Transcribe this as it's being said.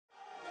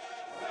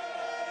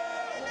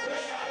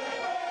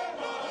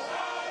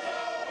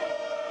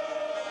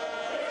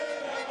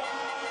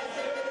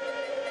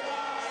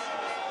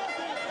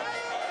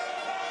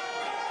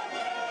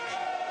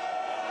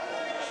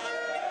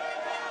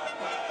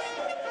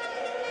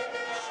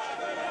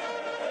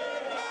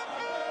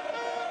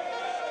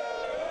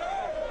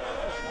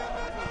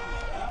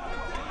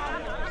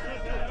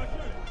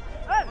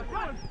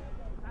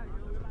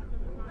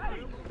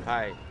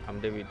Hi, I'm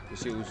David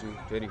Kwesi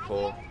Owusu,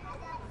 24,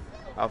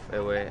 half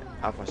Ewe,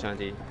 half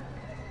Ashanti.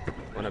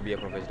 Want to be a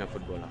professional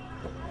footballer.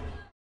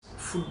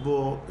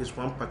 Football is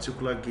one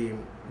particular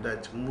game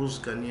that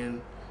most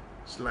Ghanaians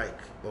like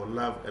or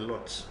love a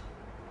lot.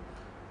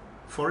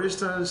 For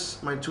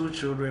instance, my two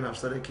children have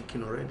started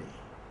kicking already.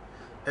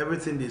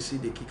 Everything they see,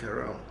 they kick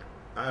around.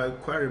 I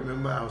quite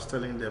remember I was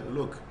telling them,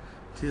 look,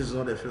 this is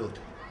not a field.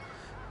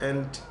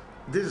 And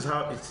this is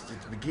how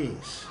it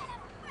begins.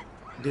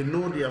 They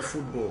know their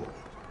football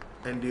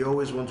and they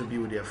always want to be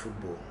with their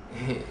football.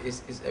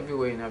 It's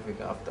everywhere in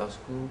Africa, after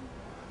school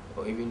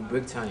or even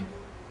break time.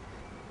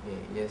 Yeah,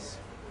 yes,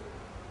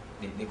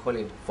 they call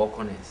it 4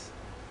 corners.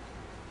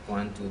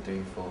 1, 2,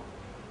 3, 4.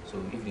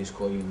 So if they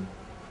score you,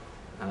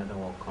 another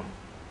one will come.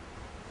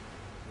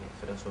 Yeah,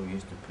 so that's what we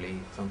used to play.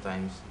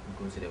 Sometimes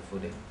we go to the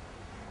field and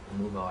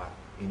remove our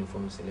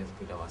uniforms, let's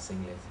put our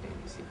singlets, then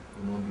you see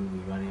the more people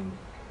running.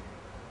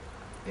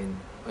 And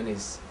when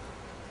it's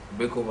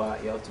break over,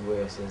 you have to wear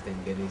your shirts,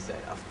 then get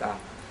inside. After,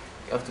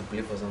 you have to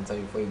play for some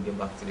time before you get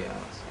back to the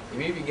house.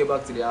 Even if you get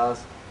back to the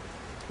house,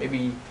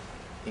 maybe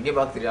you get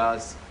back to the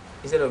house,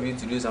 instead of you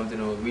to do something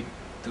or read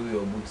through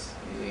your books,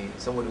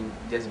 somebody will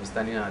just be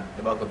standing at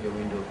the back of your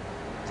window.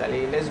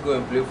 Charlie, let's go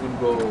and play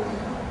football.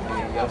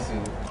 You have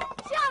to.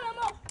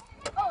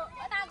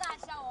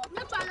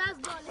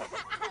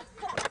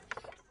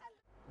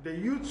 The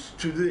youth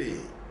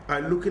today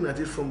are looking at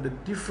it from the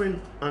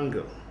different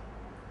angle.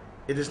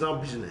 It is now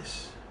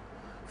business.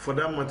 For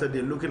that matter,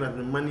 they're looking at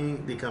the money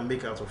they can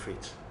make out of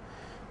it.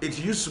 It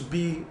used to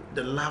be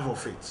the love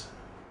of it.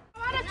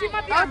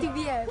 I want to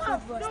be a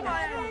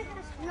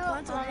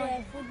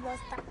football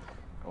star.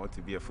 I want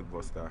to be a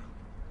football star.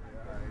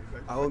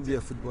 I want to be a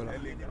footballer.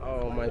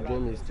 Oh, my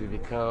dream is to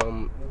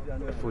become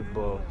a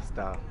football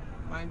star.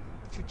 My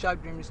future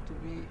dream is to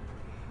be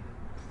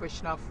a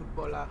professional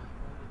footballer,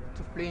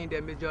 to play in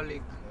the major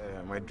league.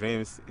 My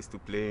dreams is to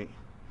play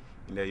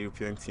in the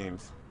European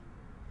teams,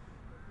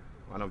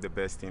 one of the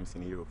best teams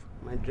in Europe.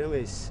 My dream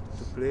is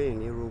to play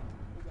in Europe.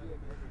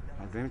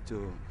 My dream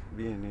to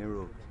be in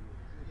Europe.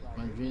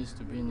 My dream is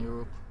to be in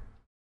Europe.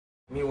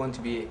 Me want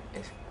to be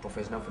a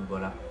professional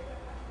footballer.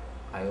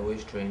 I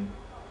always train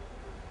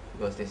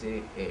because they say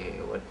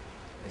what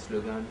a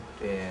slogan: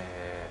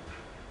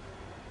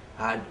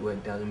 hard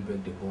work doesn't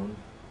break the bone,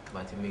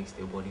 but it makes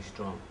the body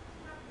strong.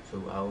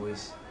 So I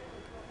always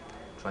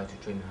try to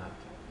train hard.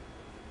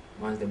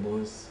 Once the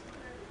bones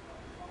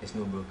is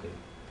not broken,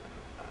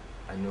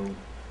 I know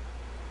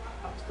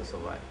I'll still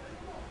survive.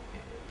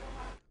 Yeah.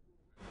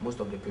 Most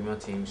of the premier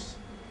teams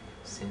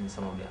send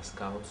some of their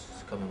scouts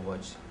to come and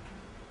watch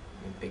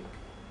and pick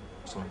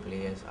some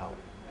players out.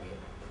 Yeah.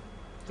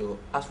 So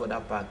as for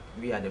that part,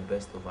 we are the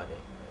best over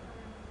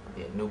there.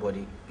 Yeah,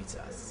 nobody beats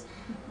us.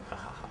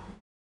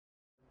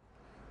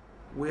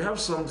 We have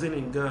something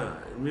in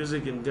Ghana,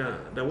 music in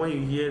Ghana, that when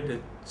you hear the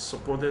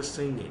supporters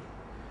singing,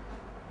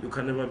 you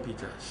can never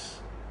beat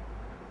us.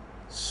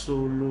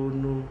 Solo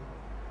no,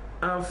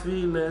 I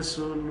feel a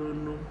solo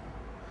no.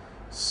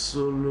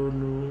 Solo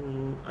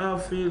no, I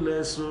feel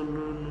a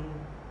solo no.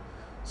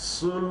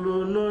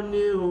 Solo no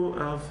new,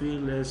 I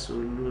feel a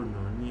solo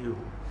no new.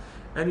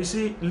 And you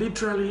see,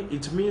 literally,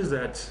 it means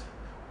that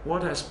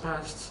what has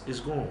passed is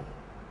gone.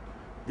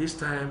 This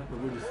time, we're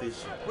going to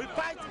face it. We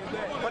fight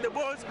for the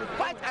bones, we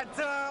fight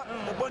until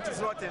the bones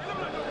is rotten.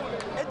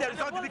 If the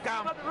result didn't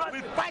come, we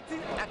fight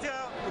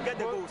until we get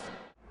the goals.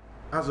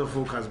 House of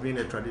Folk has been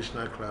a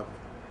traditional club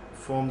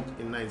formed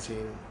in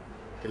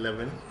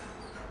 1911.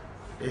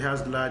 It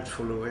has large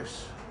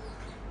followers.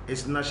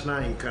 It's national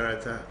in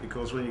character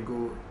because when you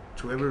go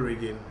to every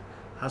region,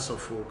 House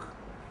of Folk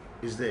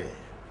is there.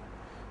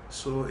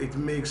 So it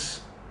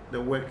makes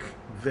the work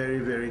very,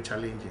 very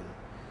challenging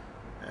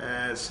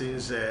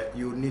since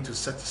you need to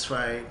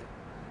satisfy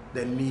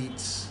the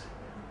needs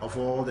of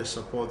all the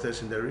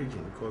supporters in the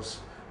region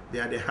because they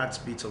are the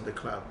heartbeats of the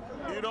club.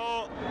 You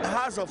know,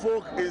 House of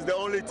Folk is the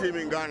only team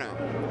in Ghana.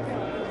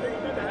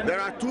 There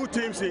are 2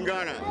 teams in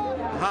Ghana,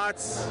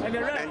 Hearts and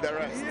the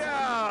rest.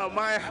 Yeah,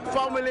 my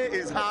family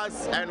is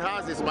Hearts and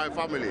Hearts is my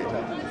family. They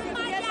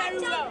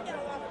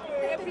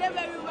play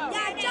very well. They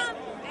are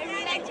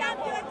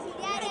champions.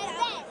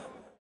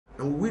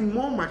 And we win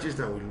more matches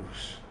than we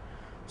lose.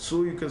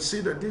 So you can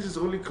see that this is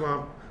the only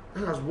club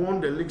that has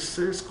won the league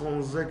 6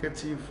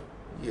 consecutive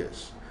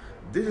years.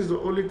 This is the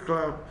only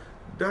club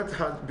that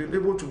has been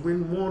able to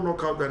win more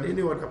knockout than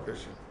any other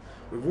person.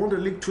 We've won the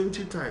league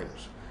 20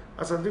 times.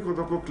 As Asante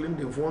Kotoko claimed,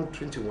 they've won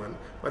 21,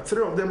 but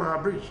 3 of them are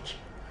abridged.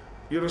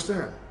 You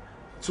understand?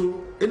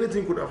 So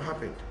anything could have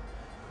happened.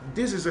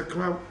 This is a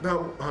club that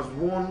has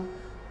won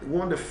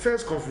the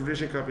first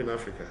Confederation Cup in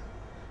Africa.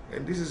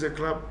 And this is a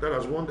club that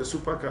has won the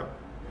Super Cup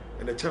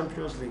and the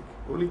Champions League.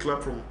 Only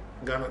club from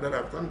Ghana that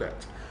have done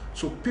that.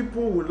 So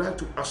people would like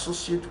to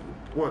associate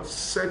with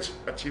such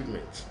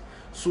achievements.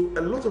 So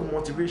a lot of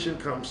motivation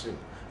comes in.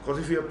 Because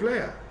if you're a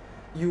player,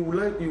 you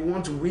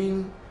want to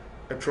win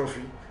a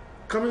trophy.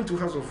 Coming to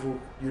House of Folk,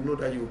 you know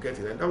that you will get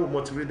it, and that will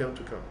motivate them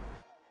to come.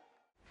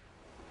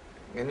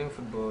 Ghanaian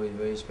football is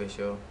very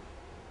special.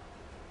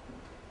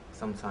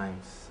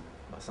 sometimes,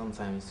 but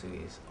sometimes too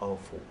it's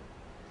awful.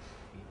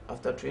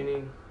 After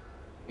training,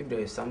 if there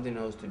is something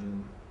else to do,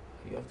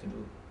 you have to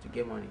do to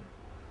get money.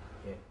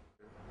 Yeah.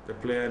 The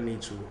player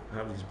needs to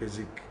have his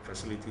basic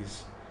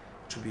facilities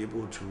to be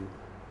able to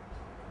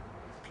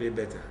play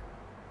better.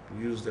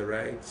 Use the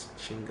right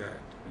shin guard,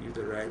 use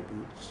the right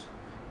boots,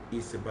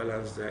 eat the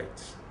balanced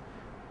diet.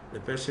 The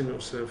person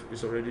himself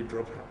is already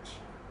dropped out.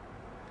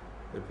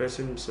 The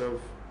person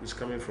himself is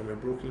coming from a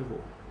broken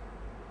home.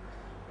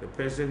 The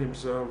person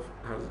himself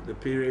the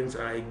parents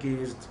are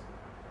against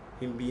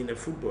him being a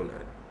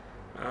footballer.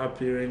 Our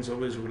parents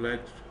always would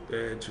like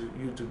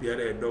you to be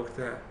either a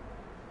doctor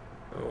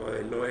or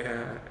a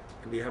lawyer,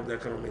 and they have that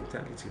kind of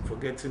mentality,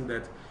 forgetting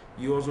that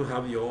you also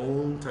have your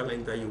own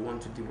talent that you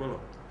want to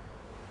develop.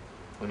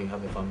 When you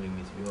have a family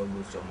meeting, you all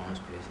go to your mom's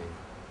place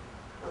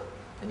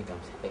and he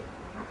comes, hey,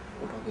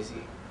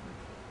 Kwesi,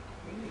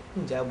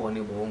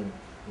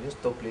 you just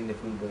stop playing the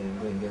football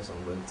and go and get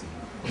some work to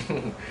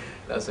you.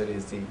 That's what they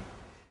say.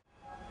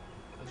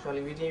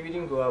 Actually, we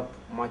didn't grow up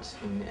much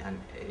in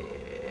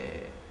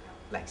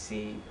like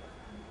say,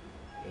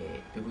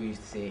 people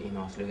used to say in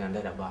our slogan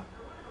that about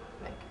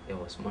like there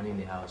was money in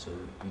the house, so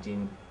we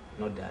didn't,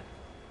 not that,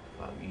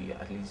 but we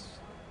at least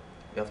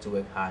we have to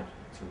work hard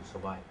to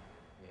survive.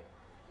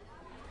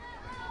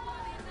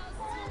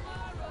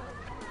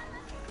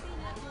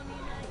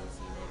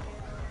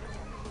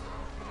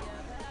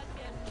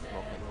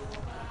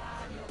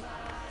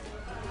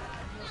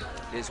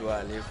 This is where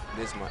I live,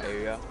 this is my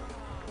area.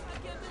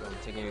 So I'm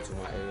taking you to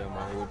my area,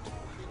 my hood.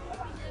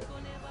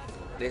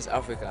 This is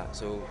Africa,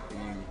 so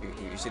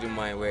you shouldn't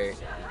mind where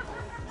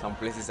some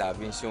places have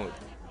been shown.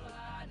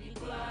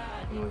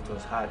 You know, it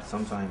was hard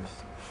sometimes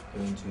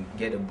even to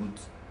get a boot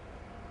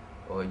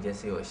or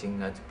just say or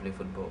shinga to play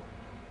football.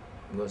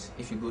 Because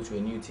if you go to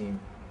a new team,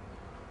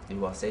 they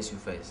will assess you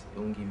first. They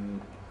won't give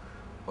you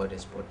all the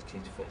sport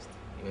kits first.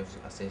 They have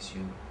to assess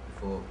you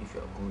before, if you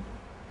are good.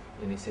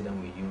 Then they sit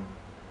down with you,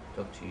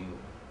 talk to you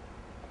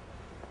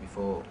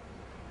before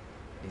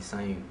they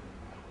sign you.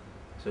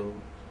 So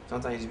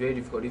sometimes it's very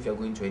difficult if you're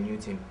going to a new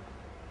team.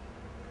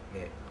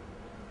 Yeah,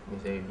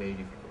 it's very, very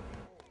difficult.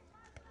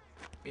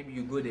 Maybe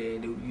you go there,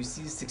 you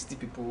see 60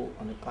 people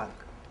on the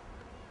park.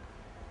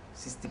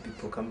 60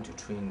 people come to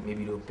train.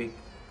 Maybe they'll pick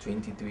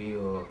 23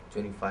 or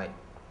 25.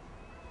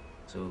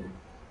 So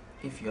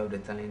if you have the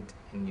talent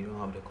and you don't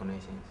have the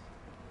connections,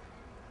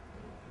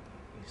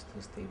 you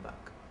still stay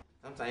back.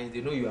 Sometimes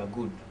they know you are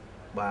good,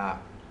 but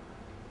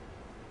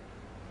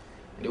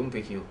they won't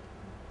pick you.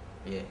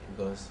 Yeah,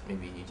 because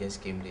maybe you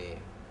just came there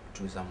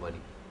through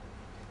somebody.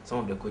 Some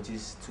of the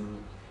coaches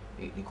too,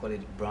 they call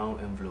it brown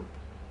envelope.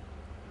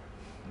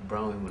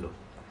 Brown envelope.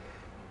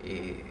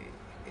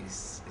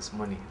 It's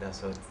money,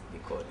 that's what they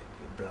call it,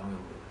 the brown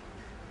envelope.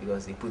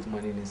 Because they put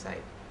money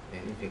inside,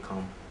 and if they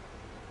come,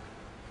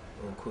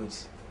 oh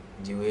coach,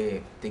 do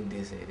you take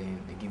this, and then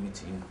they give it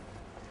to you.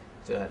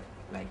 So that,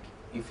 like,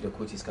 if the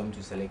coach is coming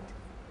to select,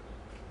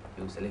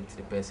 he will select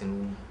the person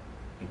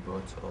who he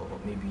brought, or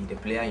maybe the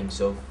player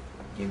himself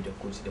gave the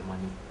coach the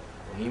money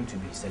for him to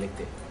be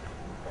selected.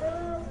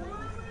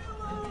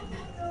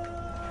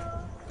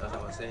 As I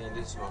was saying,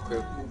 this is my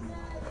crib.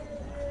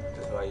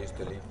 This is where I used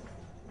to live.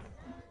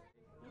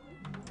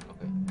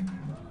 Okay.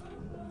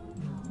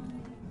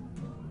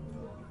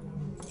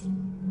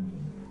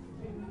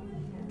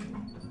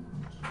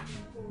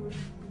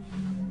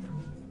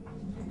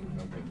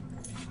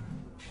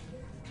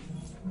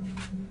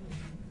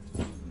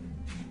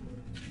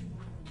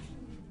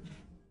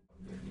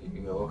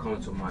 You are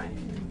welcome to my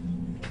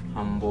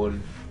humble,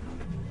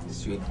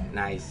 sweet,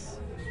 nice,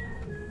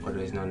 although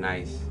it's not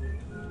nice,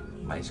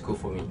 but it's cool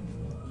for me.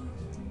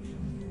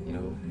 You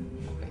know,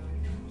 okay.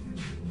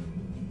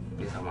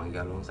 These are my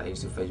gallons. I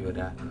used to fetch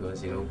water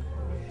because, you know,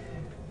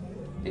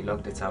 they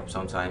lock the tap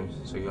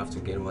sometimes, so you have to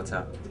get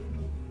water.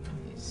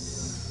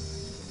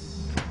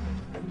 It's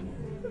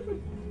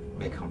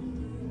Beckham.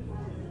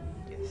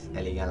 Yes,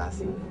 LA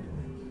Galaxy.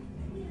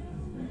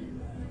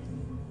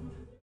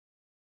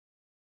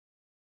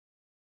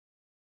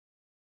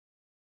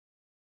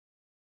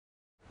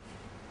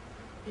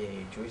 Yeah,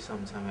 during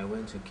some time I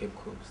went to Cape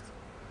Coast.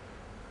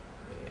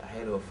 I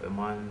heard of a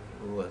man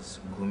who was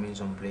grooming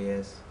some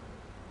players.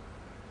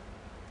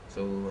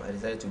 So I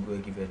decided to go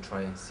and give it a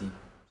try and see.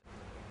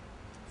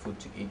 Food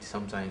to eat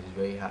sometimes is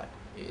very hard.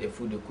 The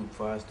food they cook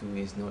for us too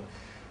is not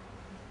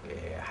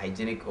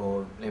hygienic,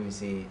 or let me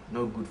say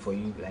not good for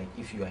you, like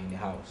if you are in the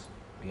house.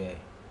 Yeah.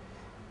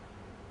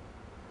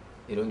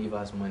 They don't give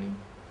us money.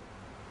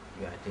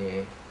 We are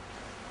there.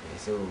 They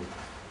say, oh,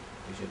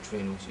 we should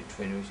train, we should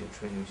train, we should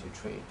train, we should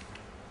train.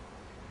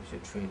 We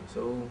should train.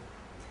 So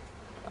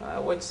I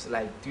watched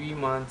like 3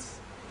 months,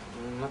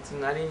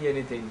 nothing, I didn't hear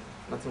anything,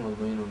 nothing was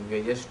going on. We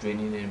were just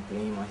training and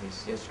playing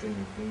matches, just training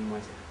and playing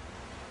matches.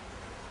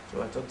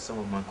 So I talked to some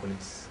of my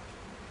colleagues,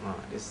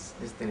 this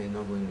thing is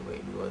not going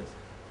away, because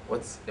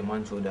what the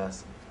man told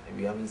us,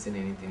 we haven't seen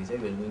anything. He said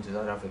he was going to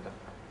South Africa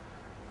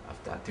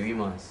after 3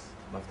 months.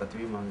 But after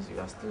 3 months, you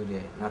are still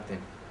there,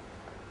 nothing.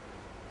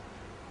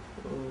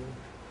 So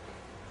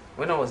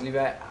When I was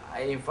leaving,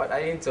 in fact,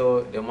 I didn't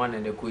tell the man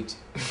and the coach.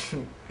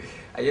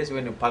 I just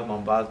went to pack my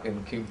bag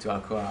and came to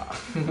Accra.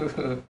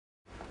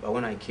 But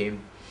when I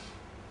came,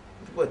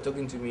 people were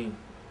talking to me,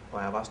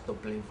 why have I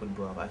stopped playing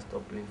football? Have I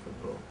stopped playing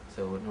football?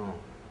 So no,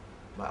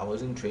 but I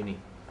wasn't training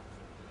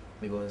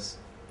because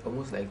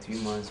almost like 3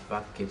 months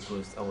back Cape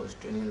Coast, I was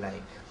training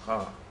like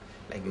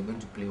like we're going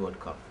to play World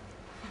Cup.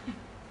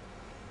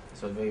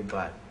 It was very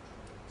bad.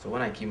 So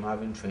when I came, I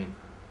haven't trained.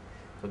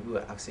 So people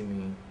were asking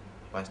me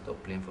if I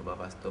stopped playing football,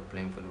 if I stopped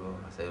playing football.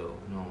 I said, oh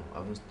no, I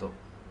haven't stopped.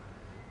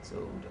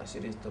 So I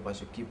shouldn't stop, I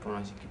should keep on,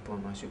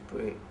 I should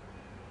pray.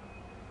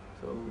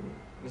 So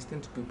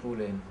listening to people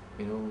and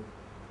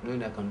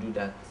knowing I can do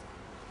that,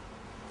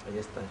 I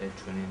just started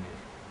training and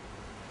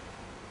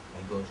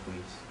by God's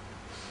grace,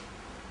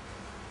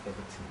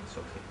 everything is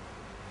okay.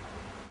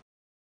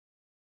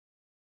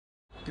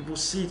 People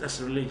see it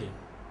as a religion.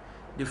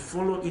 They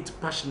follow it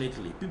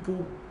passionately.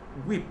 People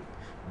weep,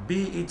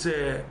 be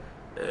it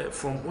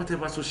from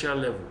whatever social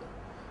level.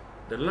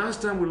 The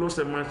last time we lost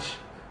a match,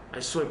 I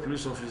saw a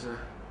police officer,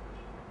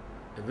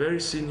 a very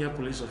senior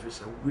police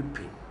officer,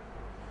 weeping,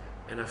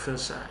 and I felt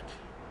sad.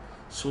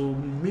 So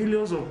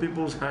millions of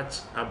people's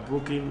hearts are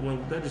broken. Well,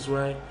 that is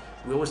why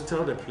we always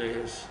tell the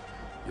players,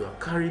 you are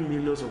carrying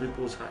millions of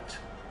people's hearts,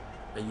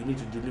 and you need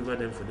to deliver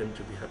them for them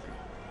to be happy.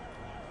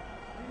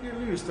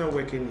 Immediately you start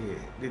working here,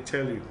 they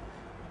tell you,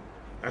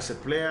 as a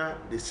player,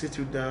 they sit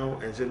you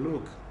down and say,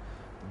 look,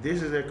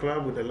 this is a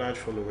club with a large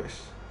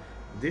followers.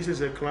 This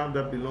is a club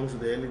that belongs to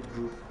the elite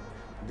group.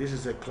 This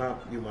is a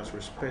club you must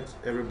respect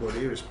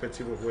everybody,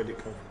 irrespective of where they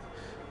come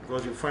from,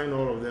 because you find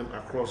all of them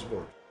across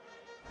board.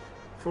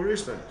 For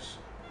instance,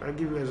 I'll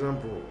give you an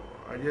example.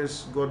 I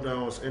just got down,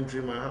 I was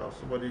entering my house.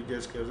 Somebody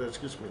just came and said,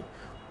 excuse me,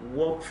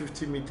 walk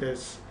 50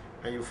 meters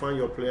and you find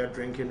your player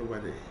drinking over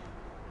there.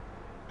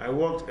 I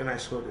walked and I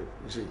saw them,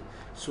 you see.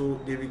 So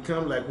they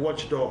become like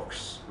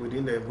watchdogs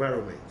within the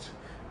environment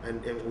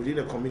and within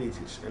the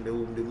communities, and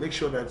they make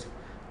sure that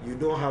you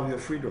don't have your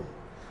freedom.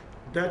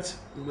 That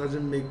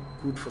doesn't make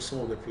good for some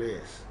of the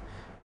players.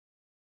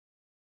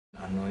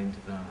 Annoying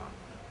now.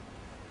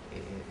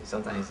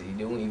 Sometimes they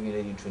don't even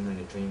let you train on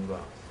the training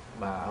ground.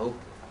 But I hope,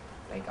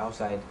 like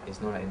outside, it's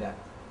not like that.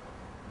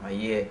 But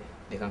yeah,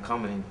 they can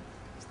come and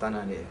stand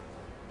on the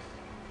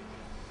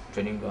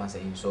training grounds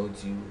and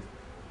insult you,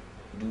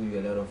 do you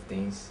a lot of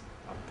things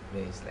up to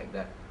place like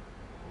that.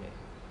 Yeah.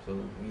 So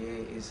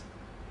yeah, it's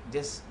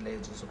just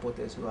like the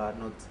supporters who are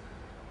not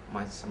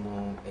much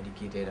more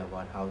educated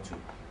about how to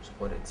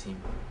support a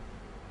team.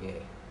 Yeah,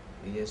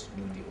 they just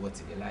do what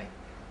they like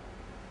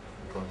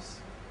because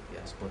they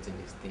are supporting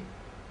this team.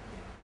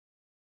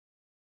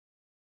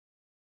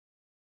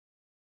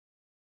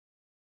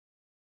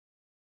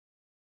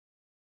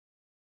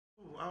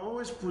 I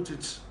always put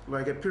it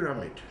like a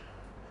pyramid.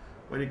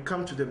 When it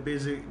comes to the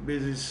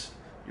basis,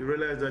 you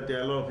realize that there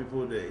are a lot of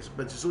people there,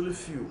 but it's only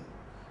few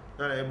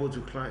that are able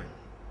to climb.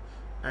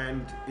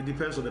 And it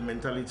depends on the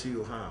mentality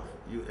you have,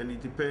 and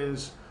it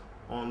depends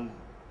on,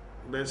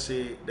 let's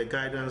say, the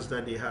guidance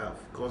that they have,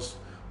 because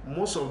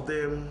most of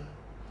them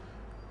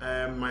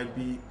might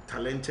be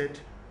talented,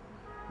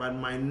 but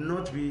might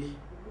not be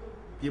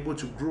able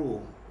to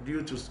grow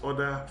due to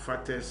other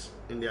factors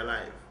in their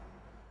life.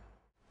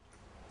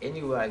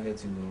 Anywhere I get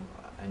to go,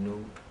 I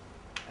know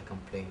I can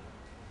play.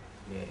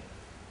 Yeah,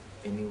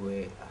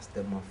 anywhere I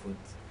step my foot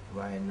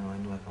right now, I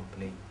know I can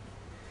play.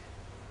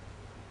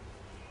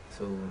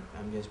 So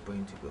I'm just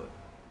praying to God.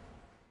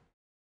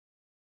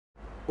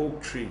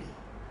 Oak tree.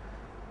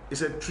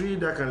 It's a tree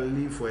that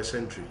can live for a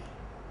century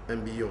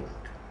and beyond.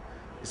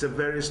 It's a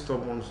very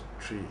stubborn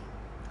tree.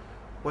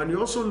 When you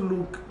also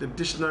look the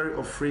dictionary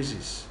of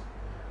phrases,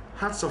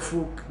 hearts of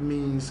oak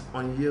means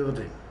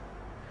unyielding.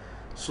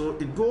 So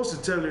it goes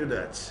to tell you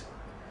that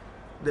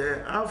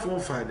our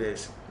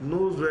forefathers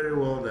knows very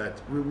well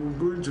that we were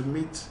going to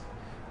meet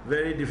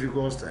very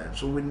difficult times.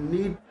 So we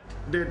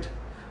needed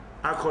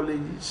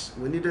accolades,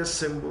 we needed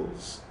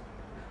symbols,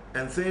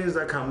 and things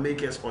that can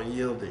make us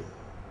unyielding.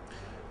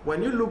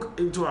 When you look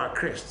into our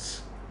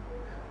crests,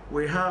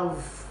 we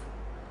have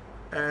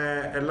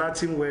a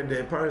Latin word, the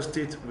Empire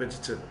State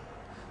Virtutum,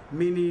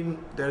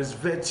 meaning there is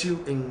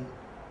virtue in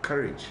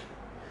courage.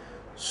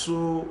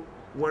 So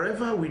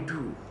wherever we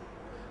do,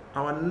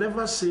 our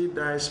never say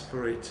die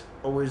spirit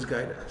always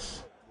guide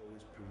us.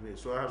 Always prevail.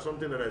 So I have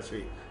something that I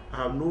say, I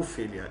have no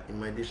failure in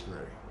my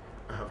dictionary.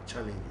 I have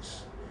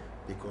challenges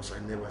because I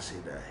never say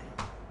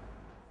die.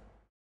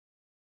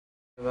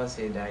 Never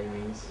say die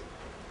means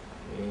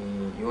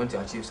you want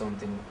to achieve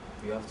something,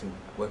 you have to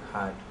work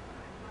hard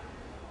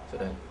so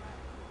that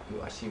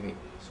you achieve it.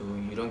 So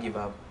you don't give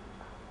up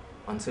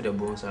until the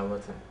bones are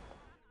rotten.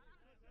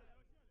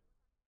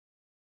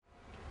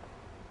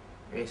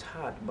 It's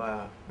hard,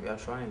 but we are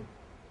trying.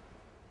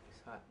 It's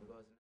hard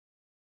because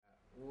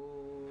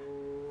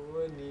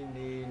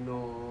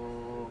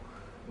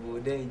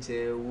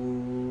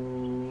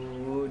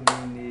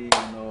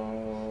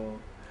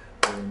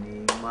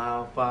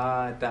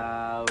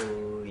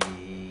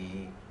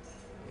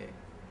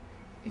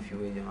if you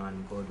wait your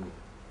hand, God will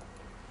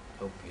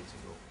help you to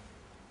go.